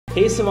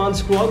Hey Savant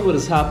Squad, what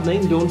is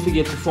happening? Don't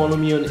forget to follow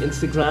me on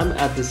Instagram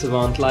at the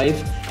Savant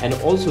Life, and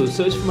also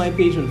search for my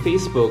page on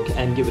Facebook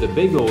and give it a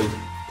big old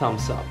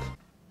thumbs up.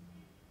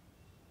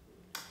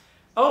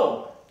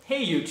 Oh,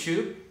 hey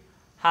YouTube,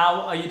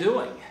 how are you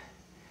doing?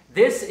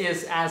 This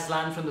is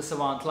Aslan from the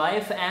Savant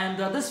Life, and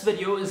this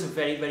video is a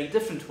very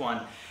different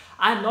one.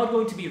 I'm not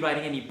going to be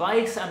riding any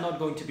bikes, I'm not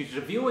going to be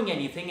reviewing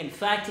anything. In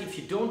fact, if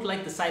you don't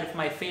like the sight of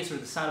my face or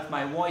the sound of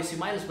my voice, you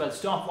might as well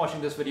stop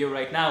watching this video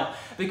right now,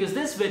 because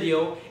this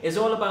video is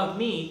all about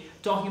me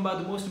talking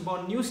about the most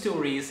important news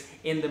stories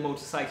in the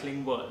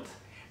motorcycling world.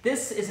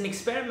 This is an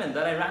experiment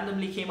that I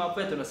randomly came up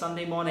with on a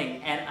Sunday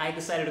morning, and I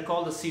decided to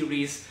call the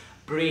series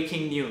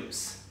Breaking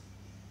News.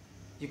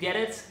 You get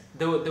it?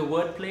 The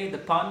wordplay, the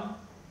pun?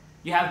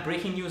 You have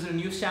breaking news on a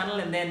news channel,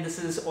 and then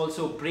this is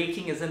also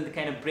braking, as in the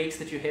kind of brakes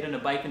that you hit on a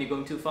bike when you're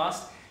going too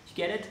fast. You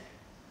get it?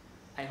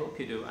 I hope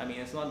you do. I mean,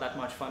 it's not that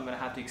much fun when I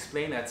have to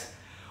explain it.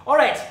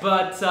 Alright,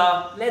 but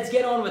let's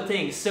get on with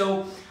things.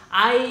 So,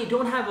 I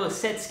don't have a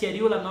set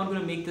schedule. I'm not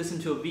going to make this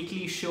into a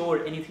weekly show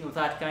or anything of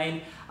that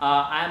kind.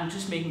 I'm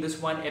just making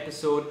this one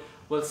episode.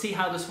 We'll see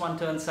how this one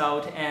turns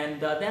out, and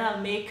then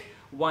I'll make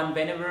one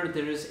whenever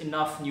there is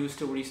enough news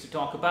stories to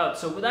talk about.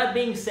 So with that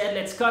being said,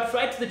 let's cut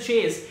right to the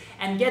chase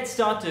and get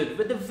started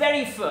with the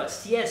very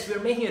first. Yes,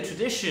 we're making a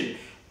tradition.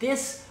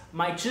 This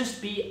might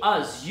just be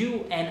us,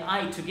 you and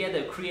I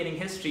together creating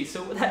history.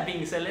 So with that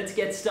being said, let's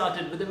get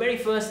started with the very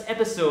first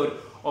episode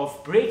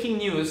of Breaking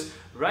News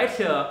right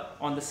here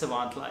on the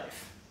Savant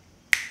Life.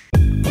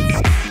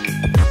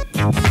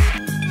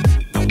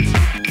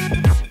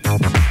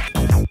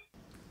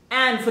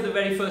 And for the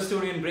very first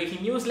story in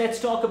breaking news,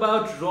 let's talk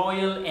about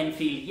Royal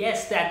Enfield.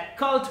 Yes, that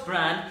cult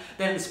brand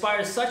that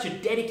inspires such a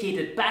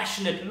dedicated,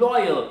 passionate,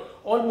 loyal,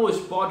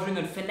 almost bordering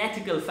on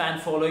fanatical fan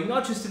following,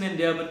 not just in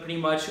India, but pretty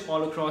much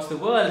all across the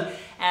world.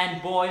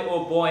 And boy,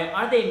 oh boy,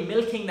 are they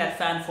milking that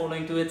fan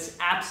following to its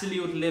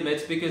absolute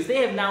limit, because they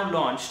have now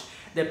launched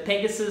the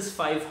Pegasus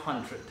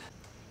 500.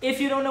 If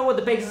you don't know what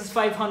the Pegasus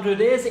 500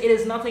 is, it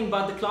is nothing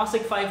but the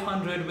classic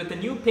 500 with a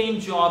new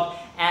paint job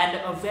and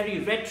a very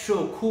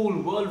retro,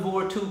 cool World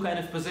War II kind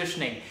of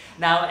positioning.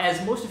 Now,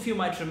 as most of you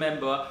might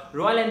remember,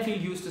 Royal Enfield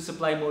used to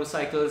supply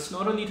motorcycles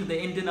not only to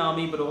the Indian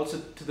Army but also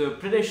to the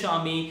British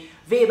Army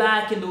way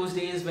back in those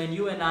days when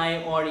you and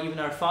I, or even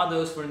our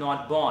fathers, were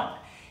not born.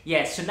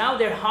 Yes, so now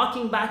they're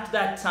harking back to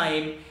that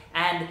time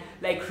and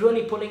like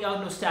really pulling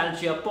out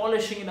nostalgia,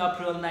 polishing it up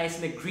real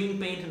nice in a green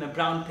paint and a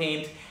brown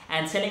paint,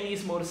 and selling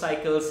these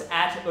motorcycles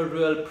at a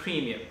real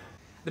premium.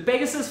 The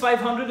Pegasus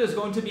 500 is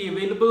going to be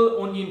available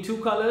only in two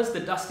colors, the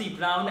dusty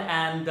brown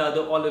and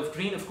the olive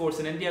green. Of course,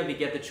 in India we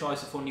get the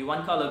choice of only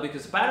one color,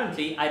 because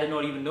apparently, I did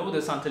not even know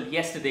this until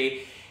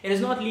yesterday, it is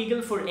not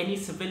legal for any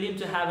civilian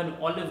to have an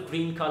olive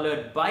green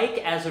colored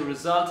bike. As a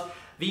result,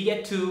 we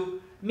get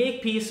to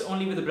make peace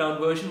only with the brown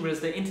version, whereas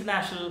the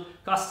international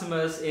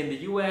customers in the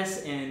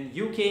US, in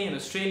UK and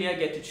Australia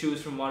get to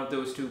choose from one of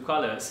those two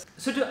colors.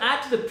 So to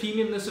add to the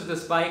premiumness of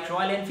this bike,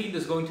 Royal Enfield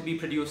is going to be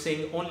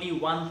producing only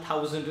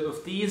 1,000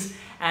 of these,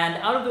 and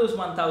out of those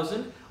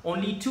 1,000,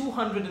 only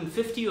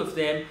 250 of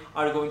them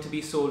are going to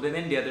be sold in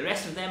India. The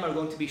rest of them are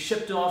going to be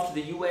shipped off to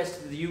the US,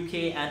 to the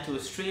UK and to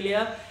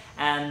Australia,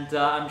 and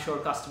I'm sure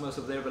customers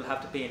over there will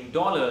have to pay in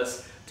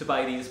dollars to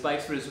buy these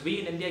bikes, whereas we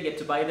in India get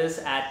to buy this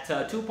at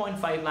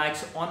 2.5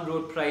 lakhs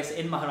on-road price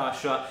in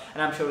Maharashtra,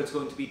 and I'm sure it's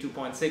going to be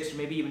 2.6 or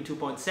maybe even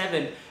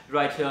 2.7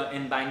 right here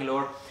in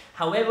Bangalore.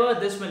 However,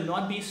 this will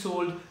not be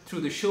sold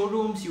through the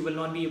showrooms. You will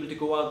not be able to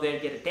go out there,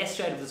 get a test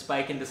ride of this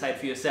bike and decide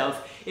for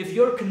yourself. If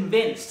you're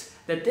convinced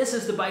that this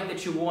is the bike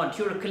that you want,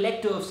 you're a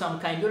collector of some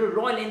kind, you're a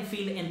Royal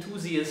Enfield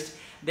enthusiast,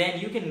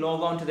 then you can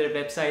log on to their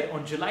website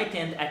on July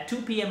 10th at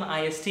 2 PM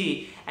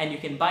IST, and you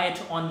can buy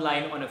it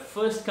online on a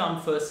first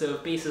come first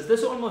serve basis.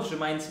 This almost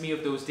reminds me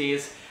of those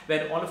days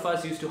when all of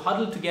us used to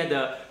huddle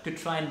together to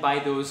try and buy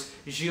those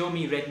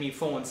Xiaomi Redmi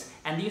phones,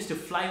 and they used to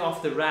fly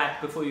off the rack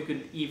before you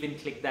could even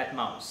click that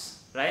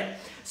mouse, right?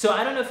 So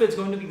I don't know if it's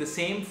going to be the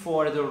same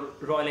for the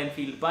Royal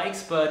Enfield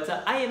bikes, but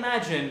I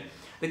imagine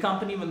the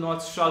company will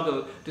not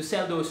struggle to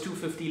sell those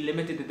 250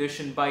 limited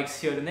edition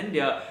bikes here in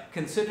India,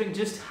 considering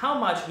just how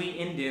much we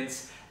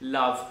Indians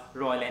love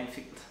Royal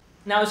Enfield.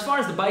 Now, as far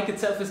as the bike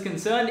itself is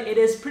concerned, it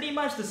is pretty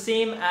much the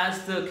same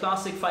as the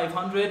classic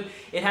 500.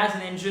 It has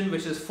an engine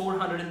which is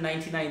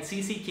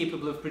 499cc,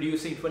 capable of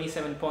producing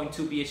 27.2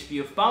 bhp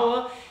of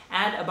power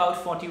and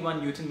about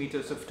 41 Newton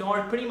meters of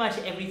torque. Pretty much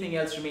everything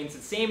else remains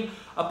the same,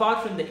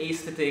 apart from the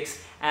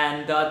aesthetics.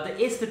 And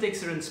the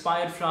aesthetics are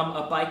inspired from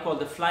a bike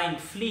called the Flying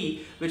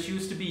Flea, which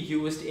used to be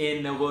used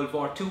in World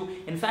War II.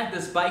 In fact,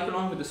 this bike,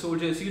 along with the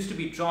soldiers, used to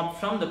be dropped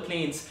from the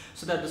planes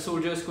so that the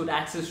soldiers could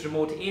access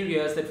remote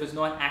areas that was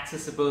not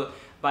accessible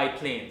by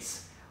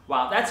planes.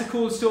 Wow, that's a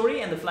cool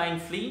story. And the Flying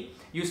Flea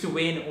used to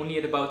weigh in only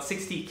at about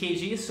 60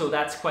 kgs, so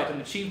that's quite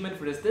an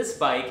achievement, whereas this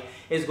bike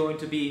is going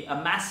to be a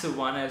massive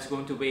one, and it's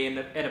going to weigh in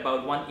at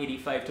about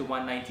 185 to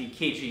 190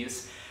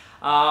 kgs.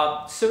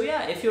 So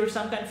yeah, if you're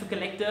some kind of a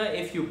collector,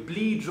 if you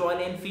bleed Royal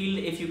Enfield,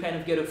 if you kind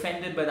of get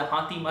offended by the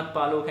Hathi Mat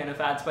Palo kind of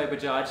ads by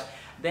Bajaj,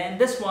 then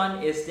this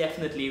one is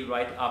definitely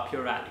right up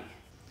your alley.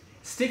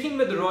 Sticking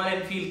with the Royal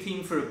Enfield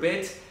theme for a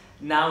bit,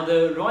 now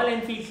the Royal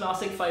Enfield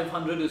Classic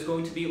 500 is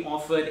going to be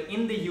offered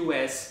in the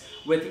US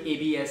with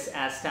ABS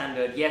as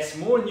standard. Yes,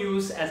 more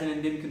news as an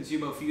Indian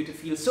consumer for you to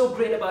feel so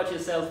great about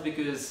yourself,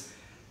 because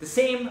the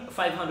same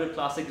 500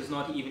 Classic does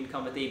not even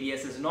come with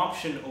ABS as an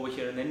option over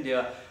here in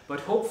India, but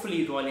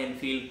hopefully Royal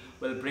Enfield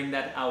will bring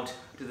that out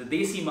to the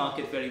Desi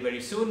market very,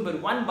 very soon.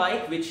 But one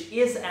bike which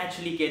is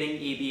actually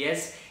getting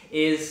ABS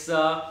is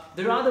the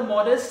rather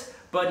modest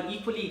but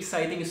equally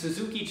exciting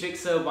Suzuki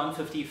Gixxer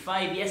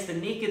 155. Yes, the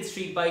naked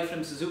street bike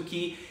from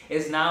Suzuki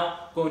is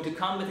now going to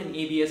come with an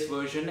ABS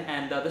version,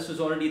 and this was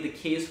already the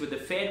case with the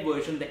faired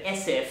version, the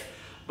SF,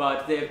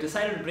 but they've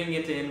decided to bring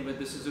it in with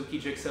the Suzuki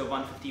Gixxer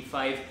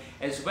 155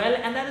 as well.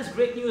 And that is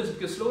great news,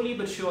 because slowly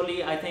but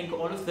surely I think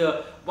all of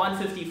the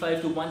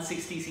 155 to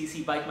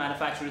 160cc bike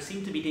manufacturers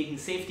seem to be taking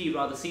safety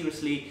rather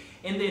seriously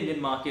in the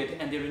Indian market,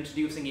 and they're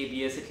introducing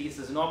ABS at least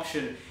as an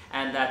option,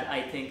 and that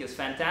I think is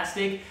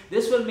fantastic.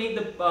 This will make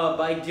the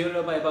bike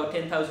dearer by about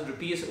 10,000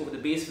 rupees over the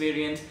base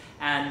variant,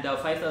 and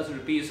 5,000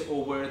 rupees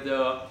over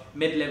the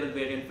mid-level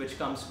variant, which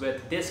comes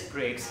with disc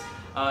brakes.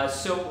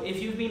 So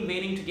if you've been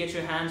waiting to get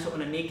your hands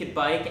on a naked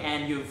bike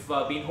and you've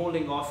been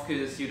holding off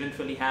because you didn't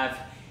really have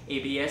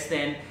ABS,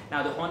 then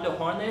now the Honda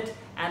Hornet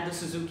and the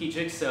Suzuki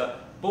Gixxer,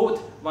 both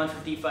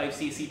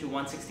 155cc to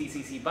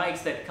 160cc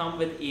bikes that come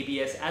with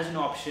ABS as an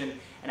option,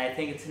 and I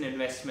think it's an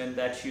investment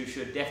that you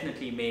should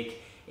definitely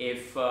make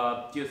if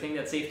you think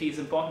that safety is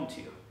important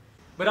to you.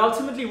 But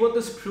ultimately what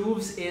this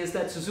proves is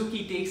that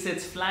Suzuki takes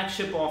its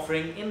flagship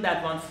offering in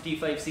that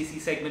 155cc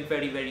segment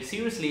very, very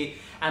seriously,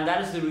 and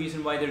that is the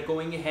reason why they're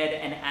going ahead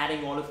and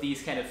adding all of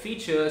these kind of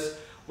features,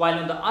 while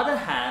on the other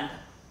hand,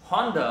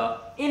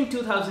 Honda in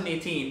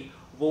 2018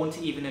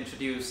 won't even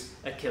introduce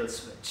a kill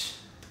switch.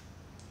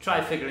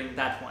 Try figuring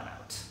that one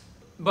out.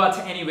 But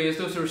anyways,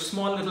 those are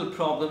small little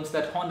problems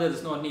that Honda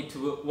does not need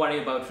to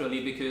worry about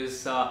really,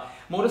 because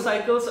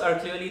motorcycles are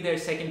clearly their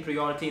second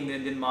priority in the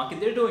Indian market.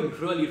 They're doing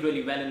really,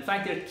 really well. In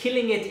fact, they're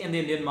killing it in the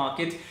Indian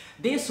market.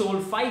 They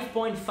sold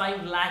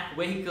 5.5 lakh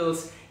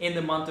vehicles in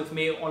the month of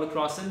May all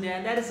across India,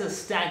 and that is a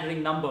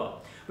staggering number.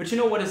 But you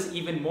know what is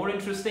even more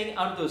interesting?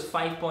 Out of those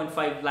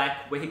 5.5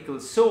 lakh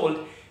vehicles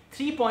sold,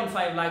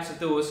 3.5 lakhs of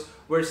those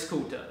were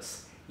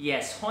scooters.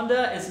 Yes,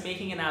 Honda is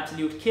making an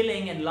absolute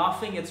killing and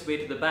laughing its way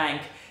to the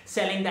bank,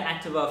 selling the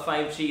Activa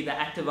 5G, the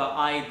Activa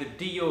I, the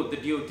Dio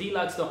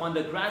Delux, the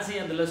Honda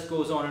Grazia, and the list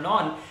goes on and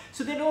on.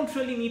 So they don't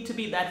really need to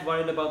be that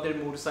worried about their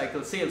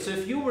motorcycle sales. So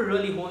if you were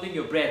really holding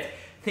your breath,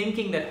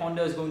 thinking that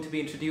Honda is going to be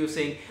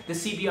introducing the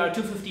CBR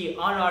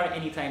 250RR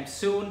anytime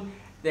soon,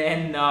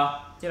 then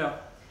you know,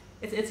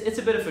 it's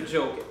a bit of a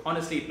joke.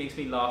 Honestly, it makes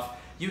me laugh.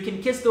 You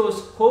can kiss those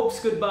hopes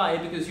goodbye,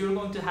 because you're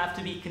going to have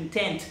to be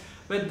content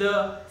with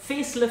the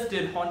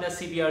facelifted Honda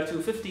CBR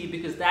 250,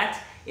 because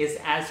that is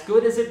as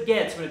good as it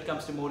gets when it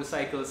comes to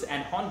motorcycles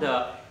and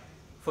Honda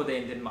for the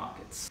Indian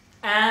markets.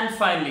 And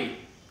finally,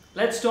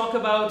 let's talk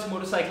about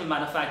motorcycle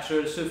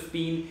manufacturers who've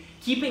been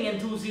keeping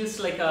enthusiasts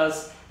like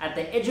us at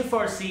the edge of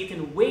our seat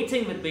and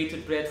waiting with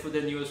bated breath for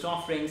their newest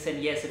offerings.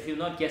 And yes, if you've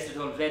not guessed it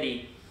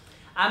already,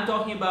 I'm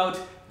talking about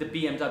the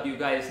BMW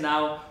guys.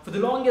 Now, for the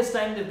longest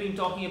time, they've been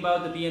talking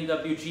about the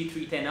BMW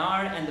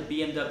G310R and the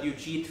BMW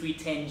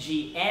G310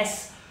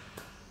 GS.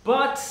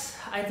 But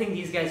I think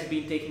these guys have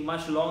been taking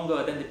much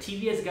longer than the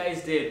TVS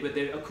guys did with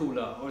their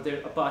Akula or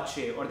their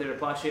Apache or their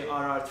Apache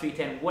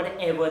RR310,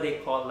 whatever they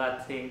call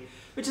that thing,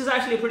 which is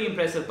actually a pretty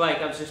impressive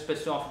bike. I was just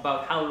pissed off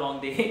about how long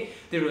they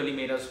really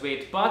made us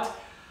wait. But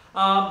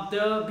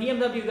the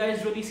BMW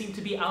guys really seem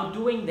to be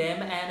outdoing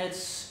them, and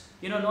it's,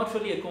 you know, not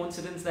really a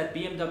coincidence that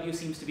BMW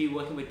seems to be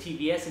working with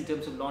TVS in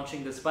terms of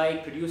launching this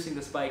bike, producing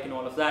this bike and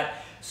all of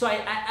that. So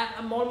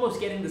I'm almost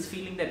getting this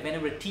feeling that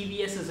whenever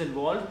TVS is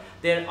involved,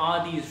 there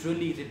are these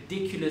really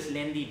ridiculous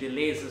lengthy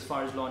delays as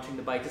far as launching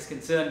the bike is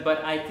concerned.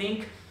 But I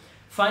think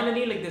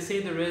finally, like they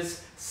say, there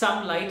is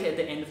some light at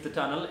the end of the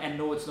tunnel, and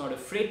no, it's not a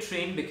freight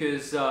train,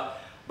 because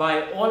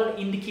by all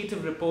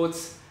indicative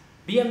reports,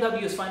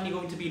 BMW is finally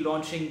going to be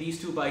launching these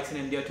two bikes in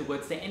India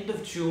towards the end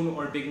of June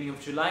or beginning of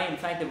July. In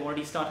fact, they've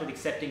already started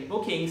accepting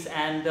bookings,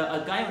 and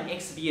a guy on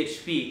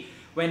XBHP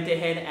went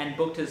ahead and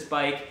booked his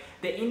bike.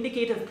 The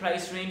indicative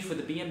price range for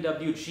the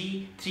BMW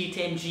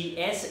G310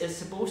 GS is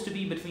supposed to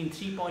be between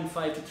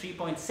 3.5 to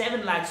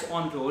 3.7 lakhs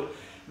on road,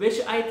 which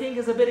I think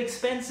is a bit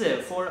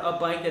expensive for a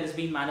bike that is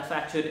being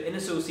manufactured in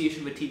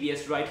association with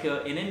TVS right here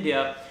in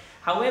India.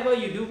 However,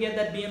 you do get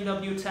that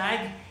BMW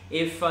tag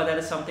if that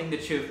is something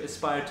that you've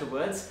aspired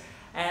towards.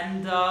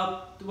 And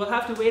we'll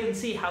have to wait and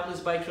see how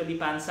this bike really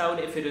pans out,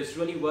 if it is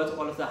really worth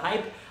all of the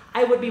hype.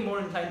 I would be more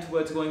inclined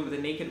towards going with the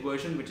naked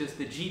version, which is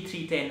the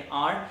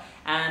G310R,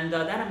 and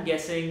that I'm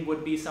guessing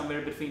would be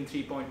somewhere between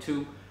 3.2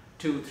 to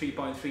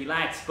 3.3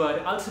 lakhs.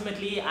 But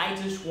ultimately, I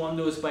just want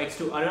those bikes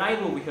to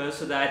arrive over here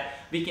so that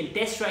we can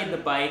test ride the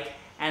bike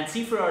and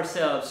see for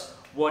ourselves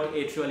what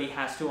it really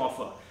has to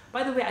offer.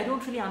 By the way, I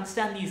don't really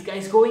understand these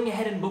guys going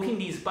ahead and booking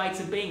these bikes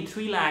and paying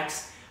 3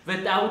 lakhs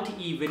without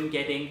even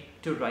getting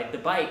to ride the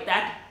bike.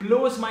 That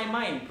blows my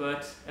mind,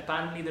 but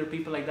apparently there are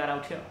people like that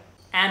out here.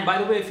 And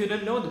by the way, if you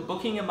didn't know, the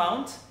booking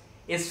amount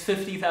is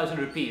 50,000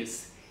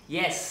 rupees.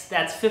 Yes,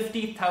 that's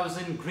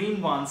 50,000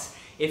 green ones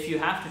if you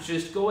have to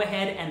just go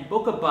ahead and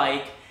book a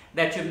bike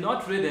that you've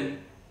not ridden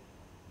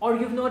or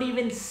you've not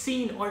even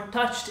seen or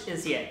touched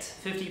as yet.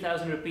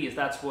 50,000 rupees,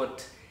 that's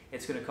what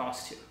it's going to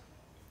cost you.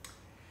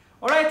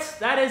 Alright,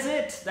 that is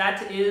it.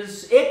 That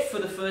is it for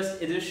the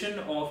first edition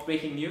of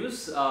Breaking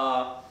News.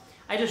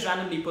 I just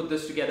randomly put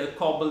this together,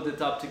 cobbled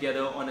it up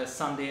together on a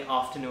Sunday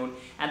afternoon,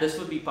 and this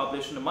will be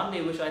published on a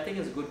Monday, which I think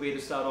is a good way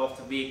to start off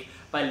the week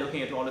by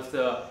looking at all of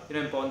the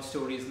important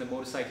stories in the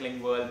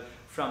motorcycling world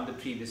from the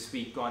previous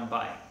week gone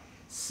by.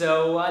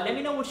 So let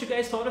me know what you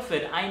guys thought of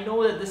it. I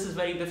know that this is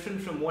very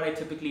different from what I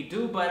typically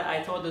do, but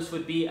I thought this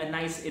would be a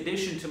nice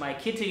addition to my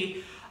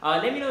kitty.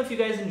 Let me know if you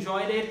guys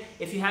enjoyed it.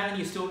 If you have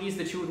any stories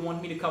that you would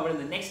want me to cover in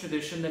the next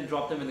edition, then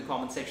drop them in the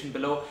comment section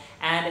below.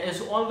 And as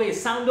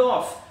always, sound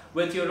off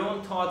with your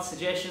own thoughts,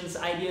 suggestions,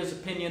 ideas,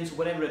 opinions,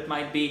 whatever it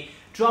might be.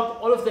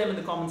 Drop all of them in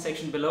the comment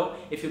section below.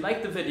 If you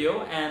like the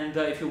video and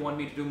if you want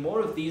me to do more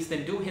of these,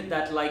 then do hit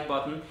that like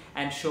button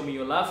and show me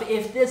your love.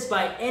 If this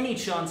by any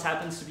chance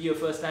happens to be your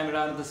first time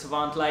around the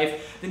Savant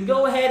Life, then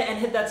go ahead and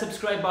hit that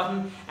subscribe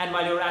button, and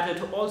while you're at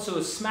it,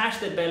 also smash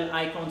that bell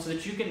icon so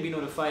that you can be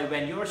notified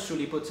when yours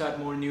truly puts out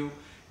more new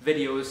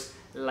videos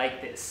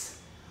like this.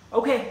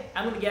 Okay,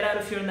 I'm going to get out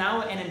of here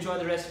now and enjoy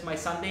the rest of my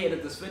Sunday.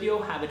 Edit this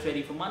video, have it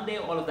ready for Monday,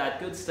 all of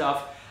that good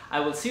stuff. I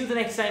will see you the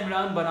next time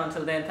around, but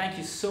until then, thank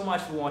you so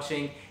much for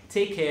watching.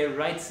 Take care,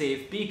 ride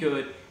safe, be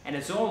good, and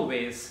as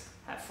always,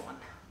 have fun.